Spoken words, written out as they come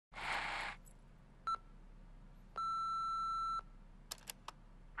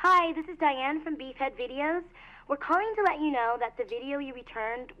Hi, this is Diane from Beefhead Videos. We're calling to let you know that the video you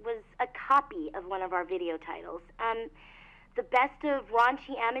returned was a copy of one of our video titles. The best of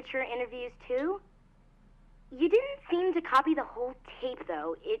raunchy amateur interviews too? You didn't seem to copy the whole tape,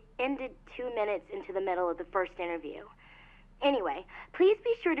 though. It ended 2 minutes into the middle of the first interview. Anyway, please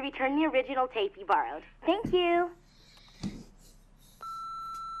be sure to return the original tape you borrowed. Thank you.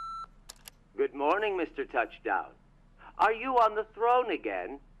 Good morning, Mr. Touchdown. Are you on the throne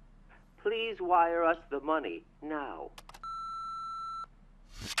again? Please wire us the money now.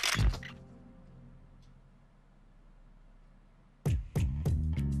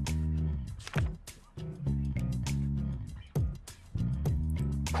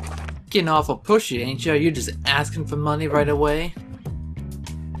 Getting awful pushy, ain't you? You're just asking for money right away.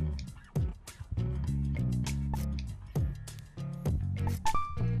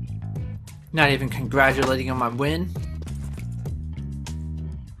 Not even congratulating on my win.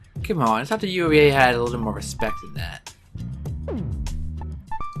 Come on, I thought the UEA had a little more respect than that.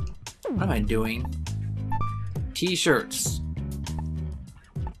 What am I doing? T-shirts.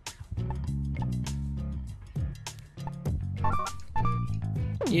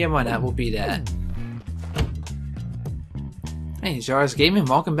 Yeah, why not? We'll be that. Hey, Jargus Gaming,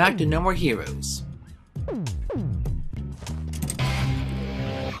 welcome back to No More Heroes.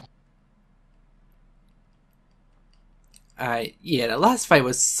 Alright, yeah, the last fight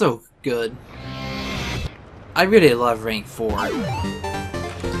was so good. I really love rank 4.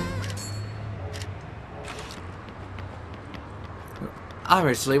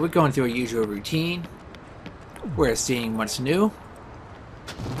 Obviously, we're going through a usual routine. We're seeing what's new.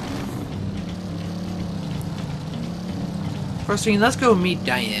 First thing, let's go meet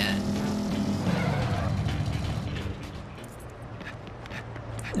Diane.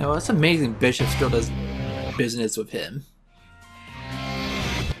 You know, it's amazing Bishop still does business with him.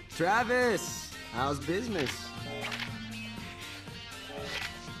 Travis, how's business?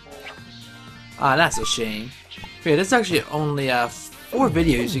 Ah, that's a shame. Yeah, there's actually only 4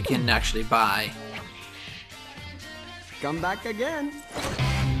 videos you can actually buy. Come back again.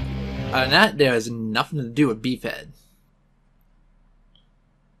 Other than that, there has nothing to do with Beefhead.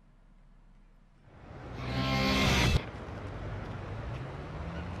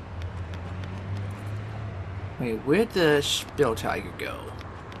 Wait, where'd the Spill Tiger go?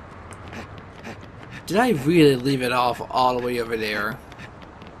 Did I really leave it off all the way over there?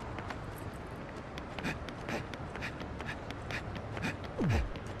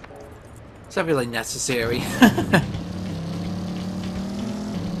 Is that really necessary?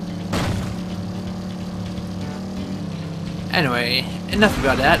 Anyway, enough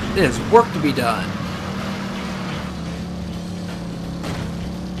about that. There's work to be done.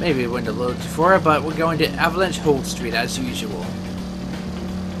 Maybe it went a little too far, but we're going to Avalanche Hold Street as usual.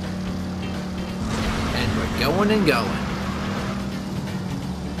 And we're going and going.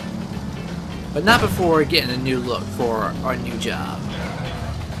 But not before getting a new look for our new job.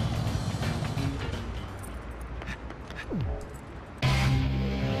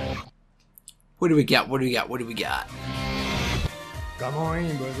 What do we got? What do we got? What do we got? Come on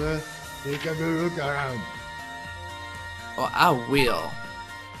in, brother. Take a good look around. Oh, I will.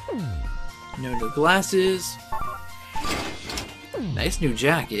 No new glasses. Nice new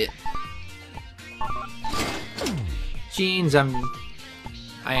jacket. Jeans, I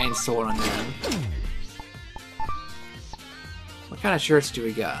ain't sold on them. What kind of shirts do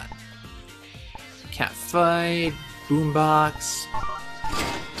we got? Cat fight, boombox.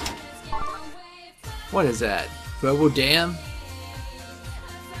 What is that? Robo Dam?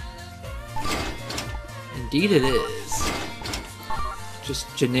 Indeed it is.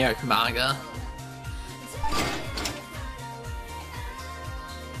 Just generic manga.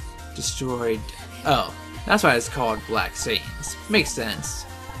 Destroyed. Oh, that's why it's called Black Saints. Makes sense.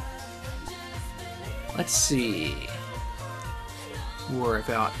 Let's see. War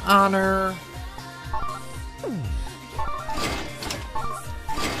Without Honor.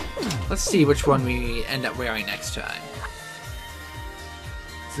 Let's see which one we end up wearing next time.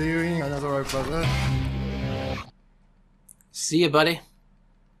 See you in another way, brother. See ya, buddy.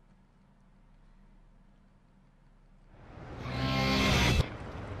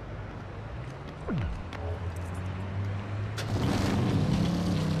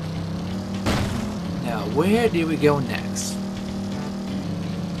 Now, where do we go next?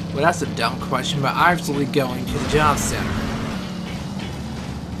 Well, that's a dumb question, but I'm absolutely going to the job center.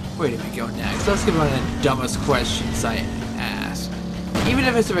 Where do we go next? Let's give one of the dumbest questions I asked. Even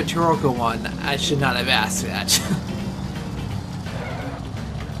if it's a rhetorical one, I should not have asked that.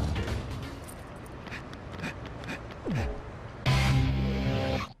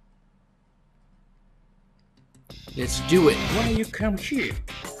 Let's do it. Why you come here,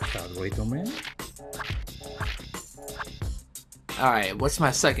 third little man? Alright, what's my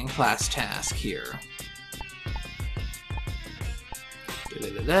second class task here?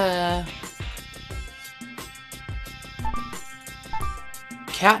 Da-da-da-da.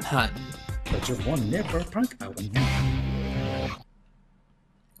 Cat hunting. But you won't never punk out on him.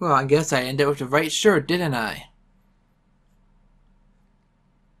 Well, I guess I ended up with the right shirt, didn't I?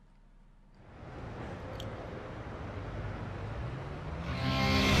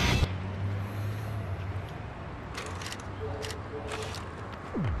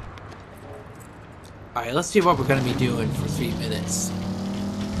 Alright, let's see what we're going to be doing for 3 minutes.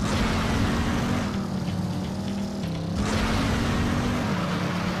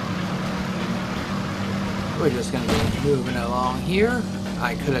 We're just going to be moving along here.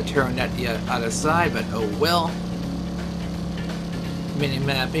 I could have turned that the other side, but oh well.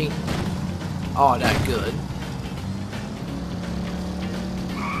 Mini-mapping. All that good.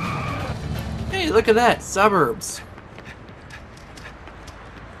 Hey, look at that! Suburbs!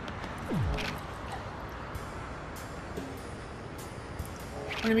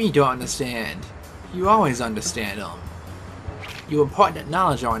 What do you mean you don't understand? You always understand them. You impart that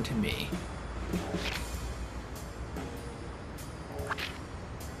knowledge onto me.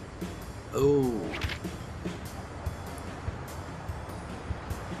 Oh.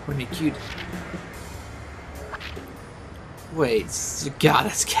 When you cute. Wait, it's a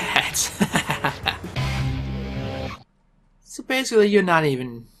goddess cat. So basically, you're not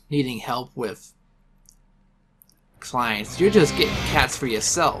even needing help with clients. You're just getting cats for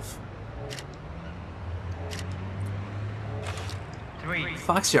yourself.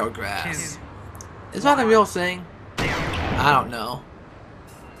 Foxtail grass. Is that a real thing? I don't know.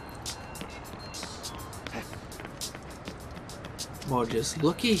 Well, just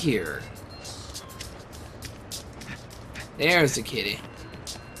looky here. There's the kitty.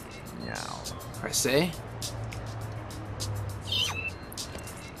 Now, I say.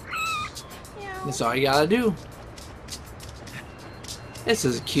 That's all you gotta do. This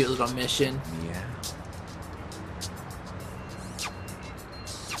is a cute little mission. Yeah.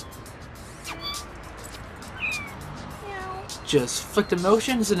 Just flick the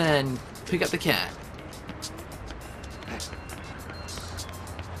motions and then pick up the cat.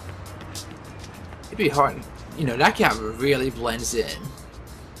 It'd be hard. You know, that cat really blends in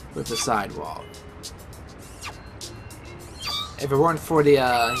with the sidewalk. If it weren't for the,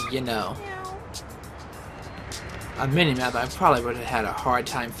 you know, a mini-map, I probably would have had a hard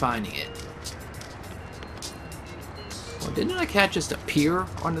time finding it. Well, didn't a cat just appear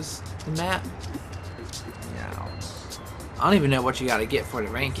on the map? Yeah. I don't even know what you gotta get for the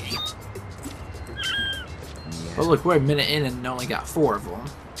ranking. Yeah. Well, look, we're a minute in and only got 4 of them.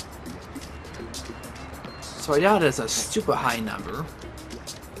 So I doubt it's a super high number.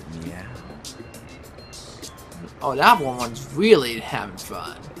 Yeah. Oh, that one's really having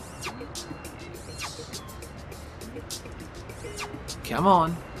fun. Come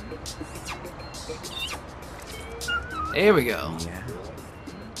on. There we go. Yeah.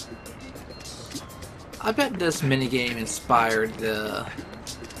 I bet this minigame inspired the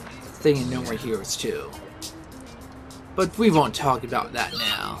thing in No More Heroes 2. But we won't talk about that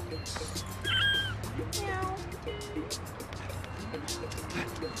now.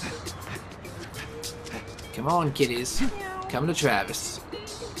 Come on, kitties. Come to Travis.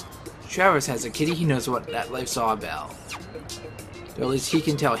 Travis has a kitty, he knows what that life's all about. Or at least he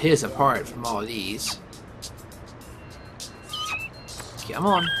can tell his apart from all these. Come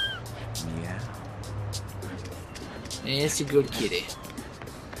on. Yeah. It's a good kitty.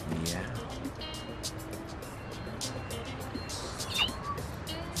 Yeah.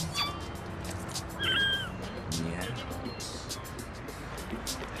 Yeah.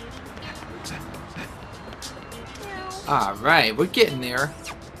 Alright, we're getting there.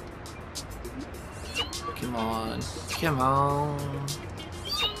 Come on. Come on.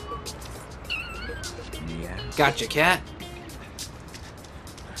 Yeah. Gotcha, cat.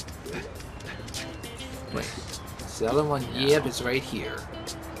 Wait. Is the other one? Yep, it's right here.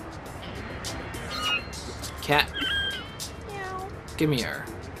 Cat. Come here.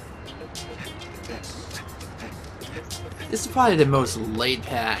 This is probably the most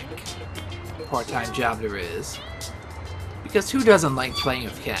laid-back part-time job there is. Because who doesn't like playing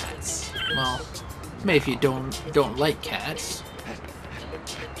with cats? Well, maybe if you don't like cats.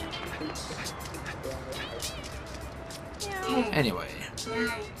 Anyway.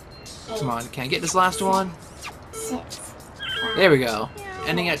 Come on, can I get this last one? 6, 5, There we go.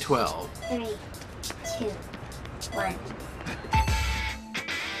 Ending at 12. 3, 2, 1.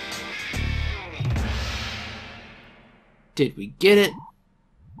 Did we get it?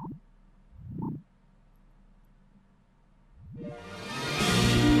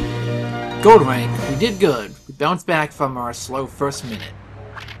 Gold rank. We did good. We bounced back from our slow first minute.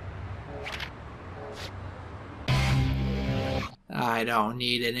 I don't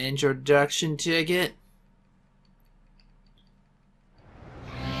need an introduction ticket.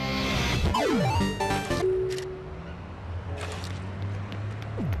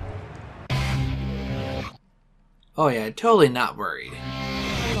 Oh yeah, totally not worried.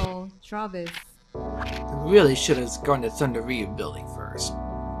 Hello, Jargus. We really should have gone to Thunder Ryu building first.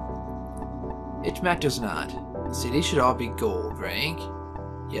 It matters not. The city should all be gold rank.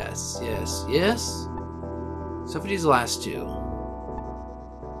 Yes, yes, yes. So for these last two.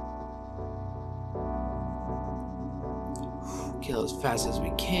 Kill as fast as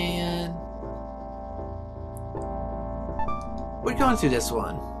we can. We're going through this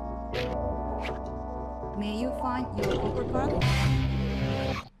one. May you find your overcard?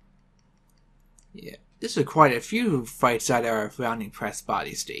 Yeah, this is quite a few fights at our Rounding Press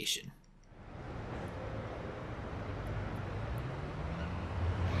body station.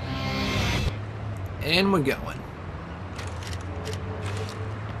 And we're going.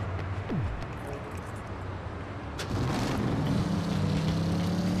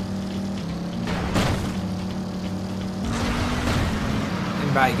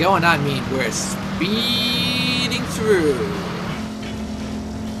 And by going, I mean we're speeding through.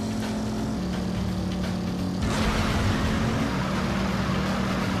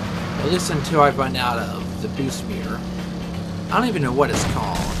 At least until I run out of the boost meter. I don't even know what it's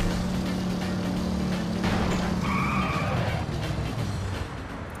called.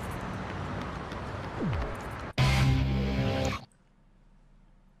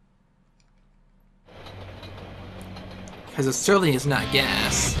 Because it certainly is not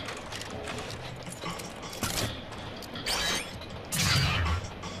gas.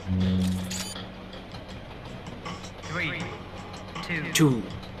 Three, Two,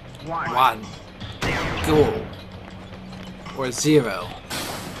 one, go. Or 0.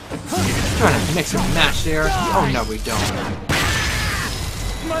 Trying to mix and match there. Oh no, we don't.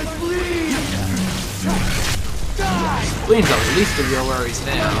 My bleed! Spleen's the least of your worries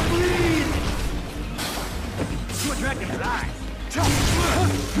now.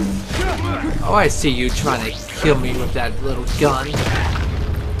 Oh, I see you trying to kill me with that little gun.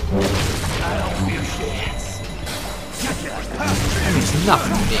 That means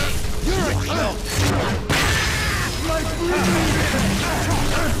nothing to me.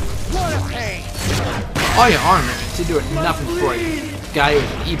 All your armaments are doing nothing for a guy with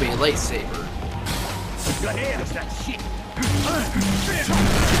an eBay lightsaber. What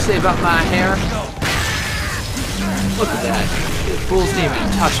you say about my hair? Look at that. The fools didn't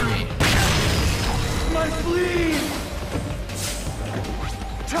even touch me.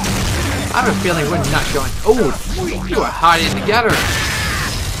 I have a feeling we're not going. Oh, you are hiding together. In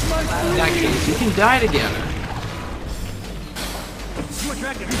that case, you can die together.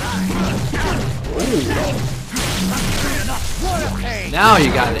 Ooh. Now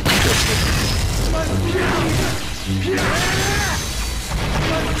you got it interesting.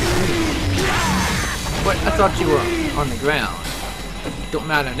 What? I thought you were on the ground. Don't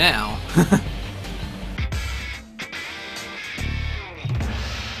matter now.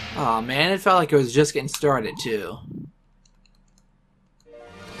 Aw, man, it felt like it was just getting started, too.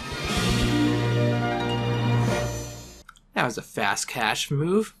 That was a fast cash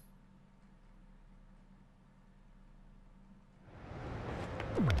move.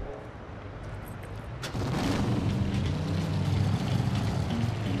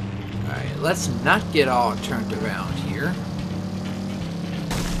 Alright, let's not get all turned around here.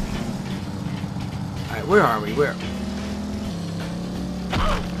 Alright, where are we? Where?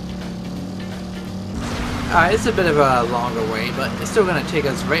 Alright, it's a bit of a longer way, but it's still going to take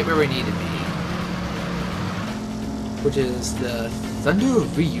us right where we need to be. Which is the Thunder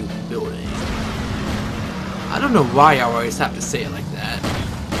Ryu building. I don't know why I always have to say it like that.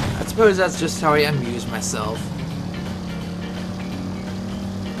 I suppose that's just how I amuse myself.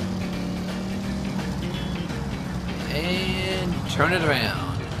 And turn it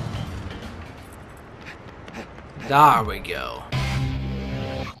around. There we go.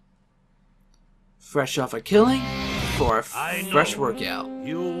 Fresh off a killing for a fresh workout.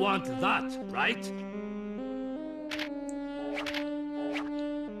 You want that, right?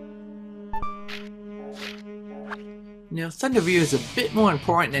 You know, Thunder Ryu is a bit more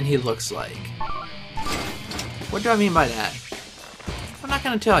important than he looks like. What do I mean by that? I'm not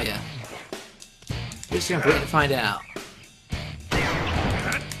gonna tell you. You're just gonna wait to find out.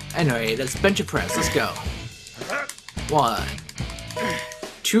 Anyway, let's bench and press. Let's go. 1,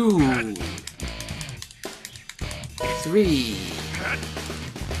 2, 3,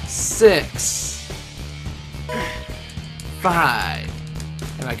 6,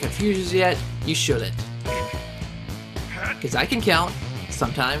 5. Am I confused yet? You shouldn't. Because I can count,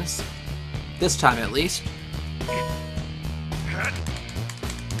 sometimes. This time at least.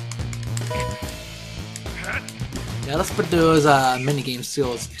 Now let's put those minigame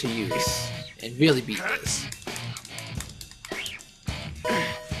skills to use and really beat this.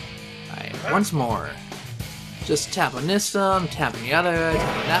 Alright, once more. Just tap on this one, tap on the other,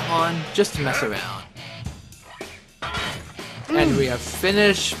 tap on that one, just to mess around. And we have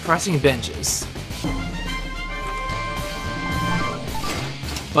finished pressing benches.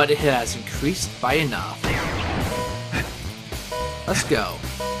 But it has increased by enough. Let's go.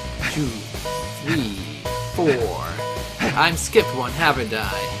 2, 3, 4. I'm skipped one, haven't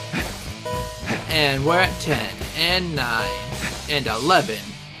I? And we're at 10, and 9, and 11.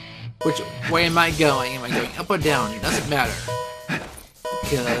 Which way am I going? Am I going up or down? It doesn't matter.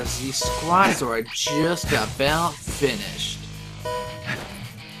 Because these squats are just about finished.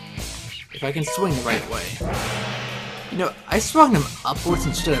 If I can swing the right way. You know, I swung them upwards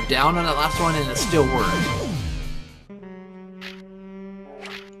instead of down on that last one and it still worked.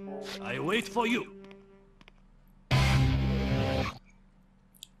 I wait for you.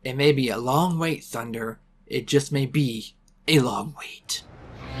 It may be a long wait, Thunder. It just may be a long wait.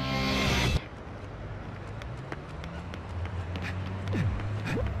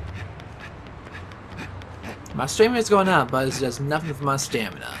 My stamina is going up, but it does nothing for my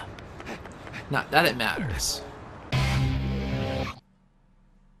stamina. Not that it matters.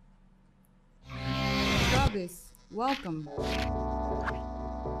 Jargus, welcome.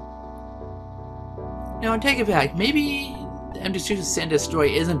 Now, I take it back. Maybe the empty streets of San Destroy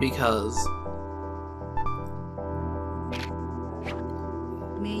isn't because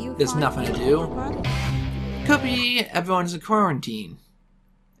there's nothing to do. Could be everyone's in quarantine.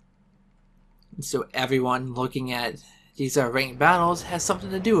 And so everyone looking at these ranked battles has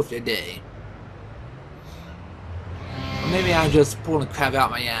something to do with their day. Or maybe I'm just pulling the crap out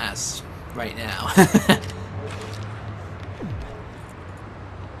my ass right now.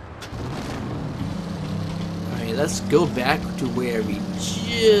 Alright, let's go back to where we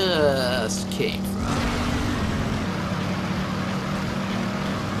just came from.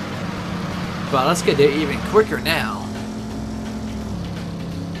 But let's get there even quicker now.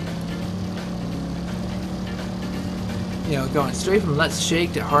 You know, going straight from Let's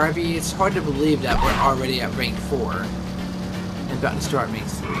Shake to Harvey, it's hard to believe that we're already at rank 4 and about to start rank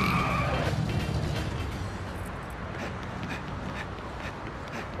 3.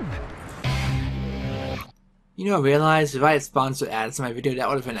 You know, I realized if I had sponsored ads to my video, that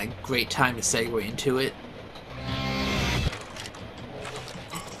would have been a great time to segue into it.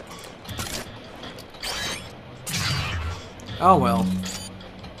 Oh well.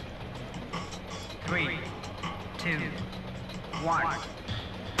 3, 2, 1.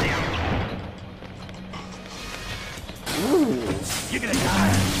 Ooh. You're gonna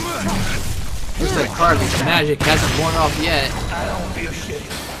die. Looks like Harvey's magic hasn't worn off yet. I don't feel shit.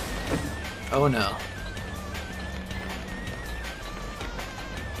 Oh no.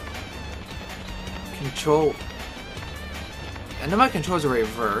 Control. I know my controls are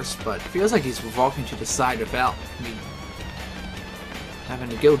reversed, but it feels like he's walking to the side without me having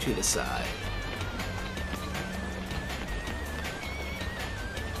to go to the side.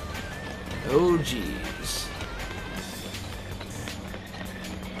 Oh jeez.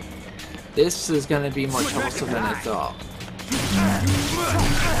 This is gonna be more troublesome than I thought.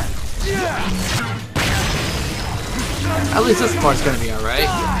 At least this part's gonna be alright.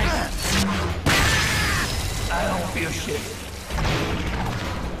 I don't feel shit.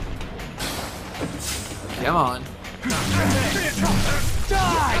 Come on.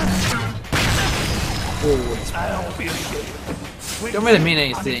 Oh, I don't feel shit. don't really mean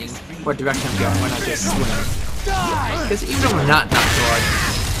anything what direction I'm going when I just swing. Because even if we're not knocked guard,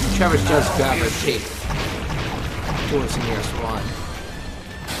 Travis does gravitate towards the nearest one.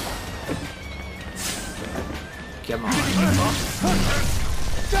 Come on.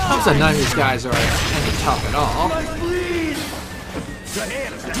 Hopes that none of these guys are any tough at all.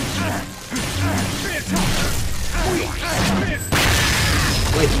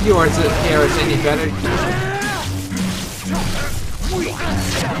 Like yours here is any better.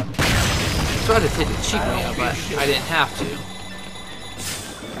 Tried to take the cheap way out, but I didn't have to.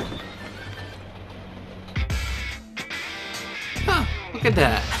 Huh, look at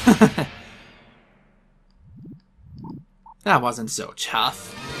that. That wasn't so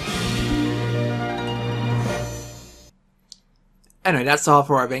tough. Anyway, that's all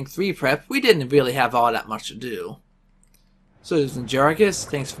for our rank 3 prep. We didn't really have all that much to do. So this is Jargus,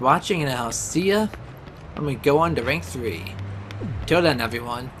 thanks for watching, and I'll see ya when we go on to rank 3. Till then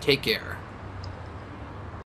everyone, take care.